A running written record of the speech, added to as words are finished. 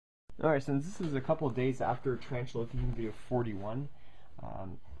Alright, since this is a couple of days after tarantula feeding video 41,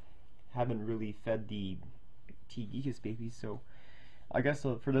 haven't really fed the gigas babies, so I guess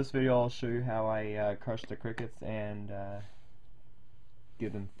for this video I'll show you how I crush the crickets and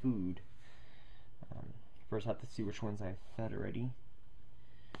give them food. First I have to see which ones I've fed already.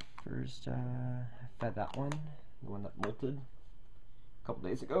 First, I fed that one, the one that molted a couple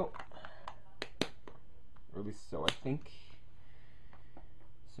days ago, or at least so I think.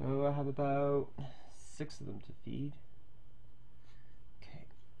 So I have about 6 of them to feed. Okay.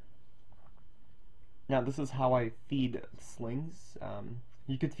 Now this is how I feed slings.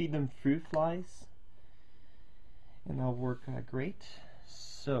 You could feed them fruit flies, and that'll work great.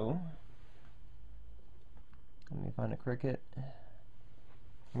 So let me find a cricket.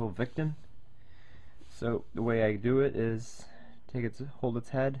 A little victim. So the way I do it is take its, hold its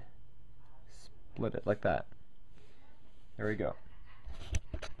head, split it like that. There we go.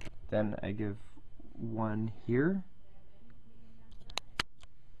 Then I give one here,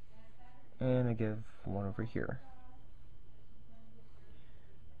 and I give one over here.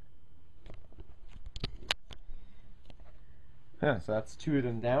 Yeah, so that's 2 of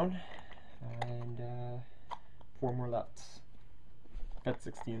them down, and 4 more left. Got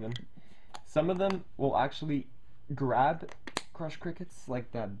 16 of them. Some of them will actually grab crushed crickets,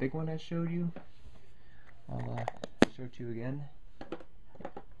 like that big one I showed you. I'll show it to you again.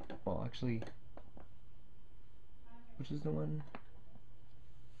 Well, actually, which is the one?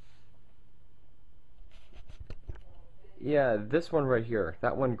 Yeah, this one right here.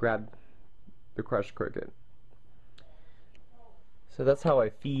 That one grabbed the crushed cricket. So that's how I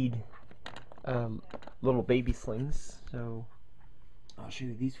feed little baby slings. So I'll show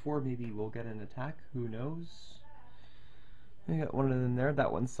you these 4. Maybe we'll get an attack. Who knows? I got one of them there.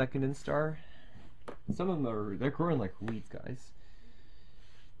 That one's second instar. Some of them they're growing like weeds, guys.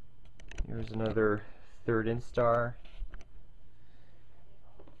 Here's another third instar.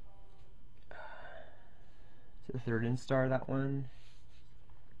 It's the third instar, that one.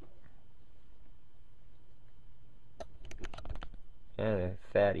 And a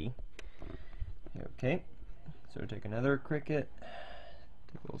fatty. Okay, so take another cricket.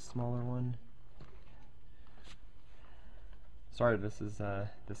 Take a little smaller one. Sorry, this is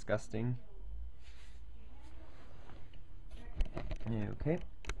disgusting. Okay.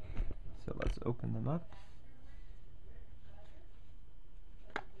 So let's open them up.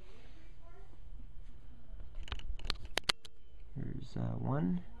 Here's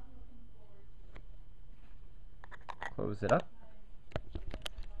one. Close it up.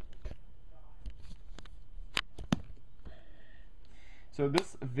 So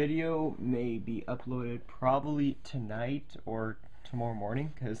this video may be uploaded probably tonight or tomorrow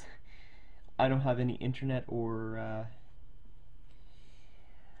morning, because I don't have any internet or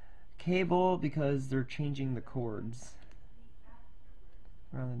cable, because they're changing the cords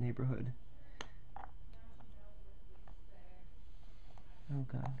around the neighborhood. Oh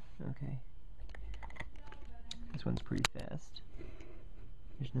god, okay. This one's pretty fast.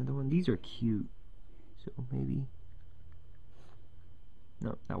 There's another one. These are cute, so maybe...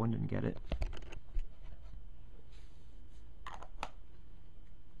 No, that one didn't get it.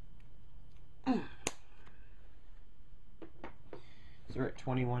 So we're at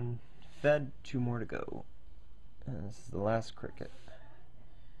 21 fed, 2 more to go. And this is the last cricket.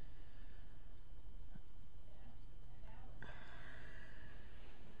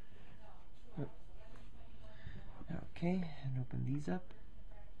 Okay, and open these up.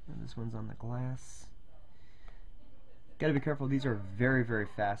 And this one's on the glass. Gotta be careful, these are very, very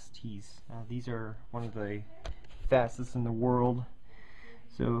fast teas. These are one of the fastest in the world.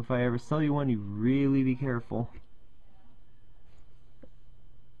 So if I ever sell you one, you really be careful.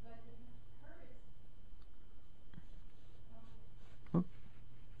 Oh.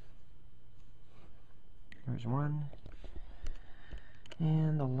 There's one.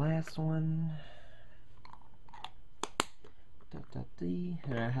 And the last one.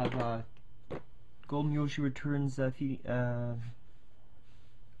 And I have Golden Yoshi Returns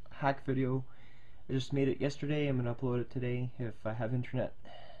hack video. I just made it yesterday. I'm gonna upload it today if I have internet.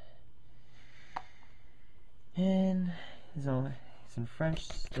 And so it's in French.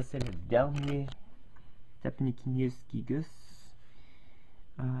 Ça c'est le dernier gigas.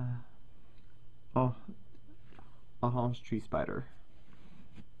 Orange tree spider,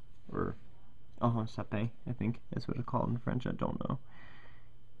 or orange sapin, I think that's what it's called in French. I don't know.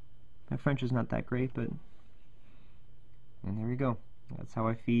 My French is not that great, but... And there we go. That's how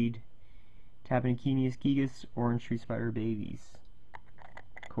I feed Tabanakinius gigas orange tree spider babies.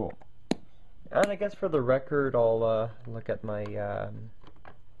 Cool. And I guess for the record, I'll look at my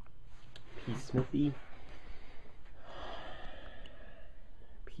P.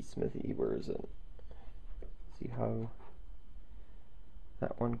 Smithy, where is it? See how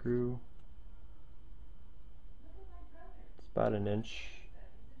that one grew? It's about an inch.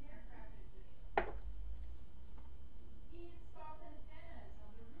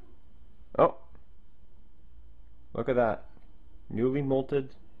 Oh, look at that. Newly molted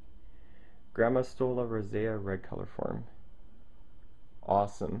Grammostola rosea red color form.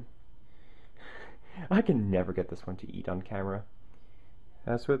 Awesome. I can never get this one to eat on camera.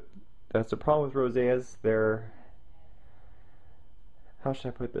 That's the problem with roseas. They're, how should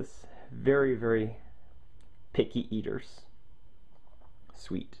I put this? Very, very picky eaters.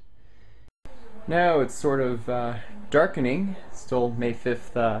 Sweet. Now it's sort of darkening. Still May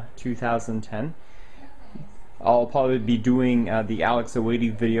 5th, 2010. I'll probably be doing the Alex Awady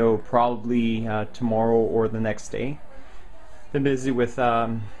video probably tomorrow or the next day. Been busy with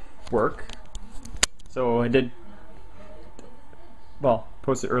work. So I did, well,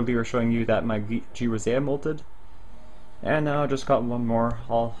 posted earlier showing you that my G rosea molted. And now I just got one more.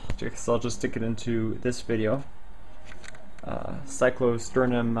 I'll just stick it into this video.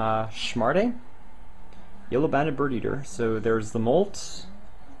 Cyclosternum schmarte, yellow banded bird eater. So there's the molt,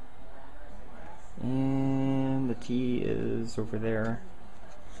 and the T is over there.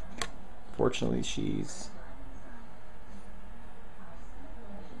 Fortunately, she's,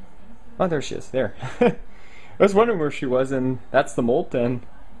 oh, there she is. There. I was wondering where she was, and that's the molt, and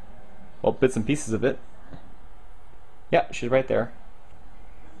well, bits and pieces of it. Yeah, she's right there.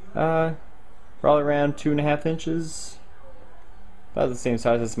 Probably around 2.5 inches. About the same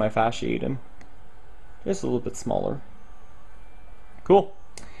size as my fasciatum. Just a little bit smaller. Cool.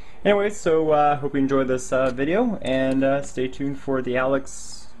 Anyway, so hope you enjoyed this video, and stay tuned for the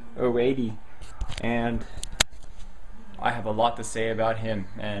Alex Awady. And I have a lot to say about him,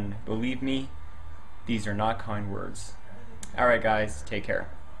 and believe me, these are not kind words. Alright guys, take care.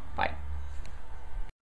 Bye.